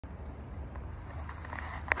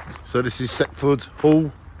So this is Seckford Hall.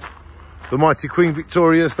 The mighty Queen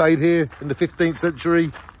Victoria stayed here in the 15th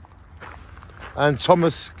century. And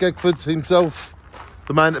Thomas Seckford himself,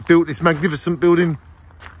 the man that built this magnificent building.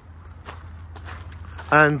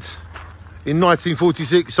 And in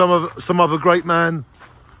 1946, some other great man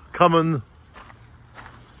come and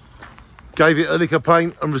gave it a lick of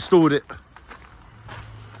paint and restored it.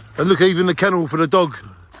 And look, even the kennel for the dog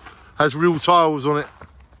has real tiles on it.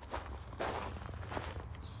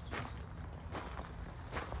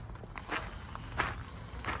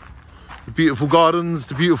 The beautiful gardens,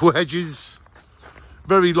 the beautiful hedges.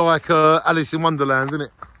 Very like Alice in Wonderland, isn't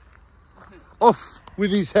it? Off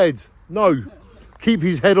with his head. No, keep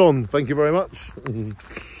his head on. Thank you very much. And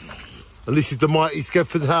this is the mighty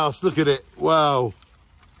Seckford House. Look at it. Wow.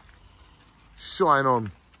 Shine on.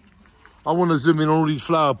 I want to zoom in on all these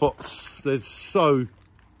flower pots. They're so...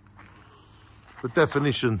 The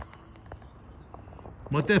definition.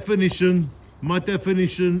 My definition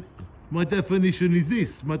is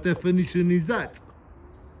this. My definition is that.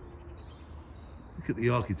 Look at the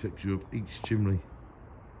architecture of each chimney.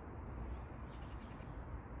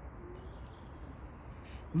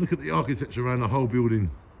 Look at the architecture around the whole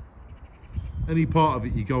building. Any part of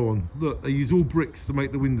it you go on. Look, they use all bricks to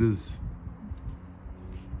make the windows.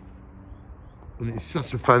 And it's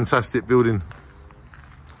such a fantastic building.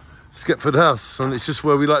 Seckford House, and it's just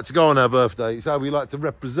where we like to go on our birthday. It's how we like to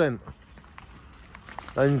represent.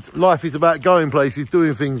 And life is about going places,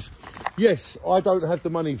 doing things. Yes, I don't have the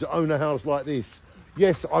money to own a house like this.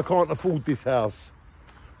 Yes, I can't afford this house.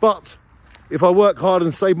 But if I work hard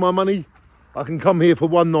and save my money, I can come here for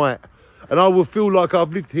one night. And I will feel like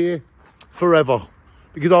I've lived here forever.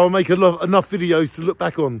 Because I will make enough videos to look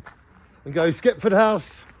back on. And go, Seckford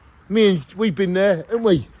House, we've been there, haven't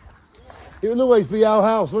we? It will always be our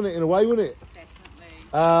house, won't it, in a way, wouldn't it? Definitely.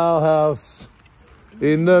 Our house.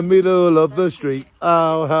 In the middle of the street.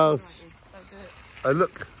 Our house. And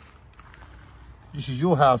look. This is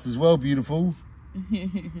your house as well, beautiful.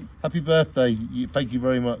 Happy birthday. Thank you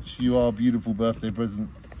very much. You are a beautiful birthday present.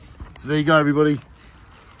 So there you go, everybody.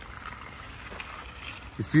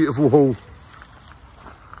 This beautiful hall.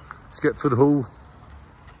 Seckford Hall.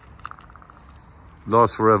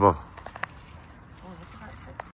 Lasts forever.